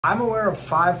I'm aware of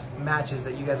 5 matches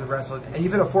that you guys have wrestled, and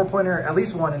you've hit a 4-pointer, at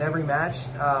least one in every match.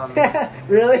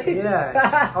 Really?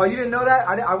 Yeah. Oh, you didn't know that?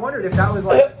 I wondered if that was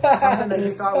like something that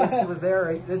you thought was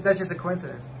there. Or that's just a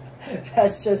coincidence.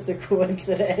 That's just a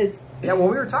coincidence. Yeah, well,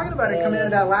 we were talking about it coming into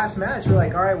that last match. We're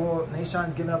like, all right, well,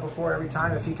 Nahshon's giving up a 4 every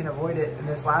time. If he can avoid it in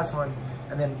this last one,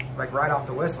 and then like right off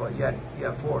the whistle, you had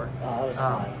 4. Oh, that was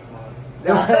 5.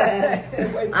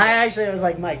 I was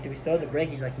like, Mike, do we throw the brick?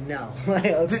 He's like, no. Like,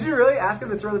 okay. Did you really ask him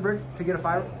to throw the brick to get a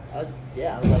 5? I was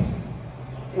like,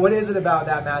 what is it about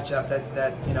that matchup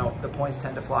that you know the points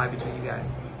tend to fly between you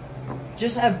guys?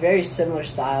 just have very similar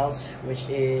styles, which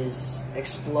is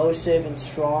explosive and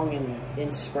strong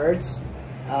in spurts.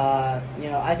 You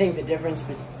know, I think the difference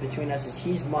between us is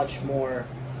he's much more,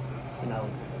 you know,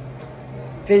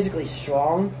 physically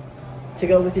strong to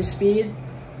go with his speed.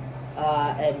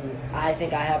 And I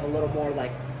think I have a little more,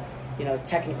 like, you know,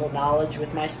 technical knowledge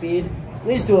with my speed.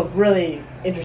 Leads to a really interesting